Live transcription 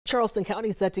Charleston County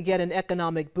is set to get an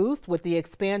economic boost with the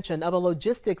expansion of a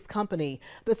logistics company.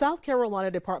 The South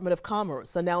Carolina Department of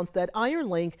Commerce announced that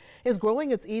IronLink is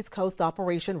growing its East Coast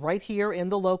operation right here in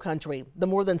the Lowcountry. The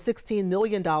more than $16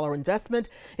 million investment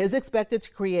is expected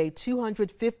to create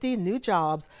 250 new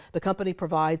jobs. The company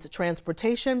provides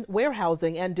transportation,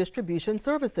 warehousing, and distribution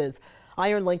services.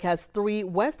 IronLink has 3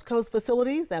 West Coast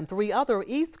facilities and 3 other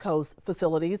East Coast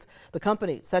facilities. The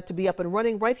company set to be up and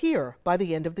running right here by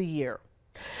the end of the year.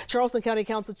 Charleston County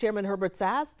Council Chairman Herbert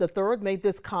Sass III made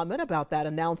this comment about that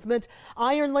announcement.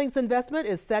 IronLink's investment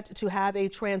is set to have a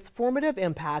transformative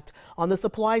impact on the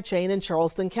supply chain in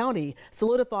Charleston County,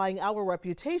 solidifying our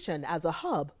reputation as a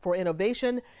hub for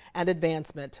innovation and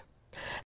advancement.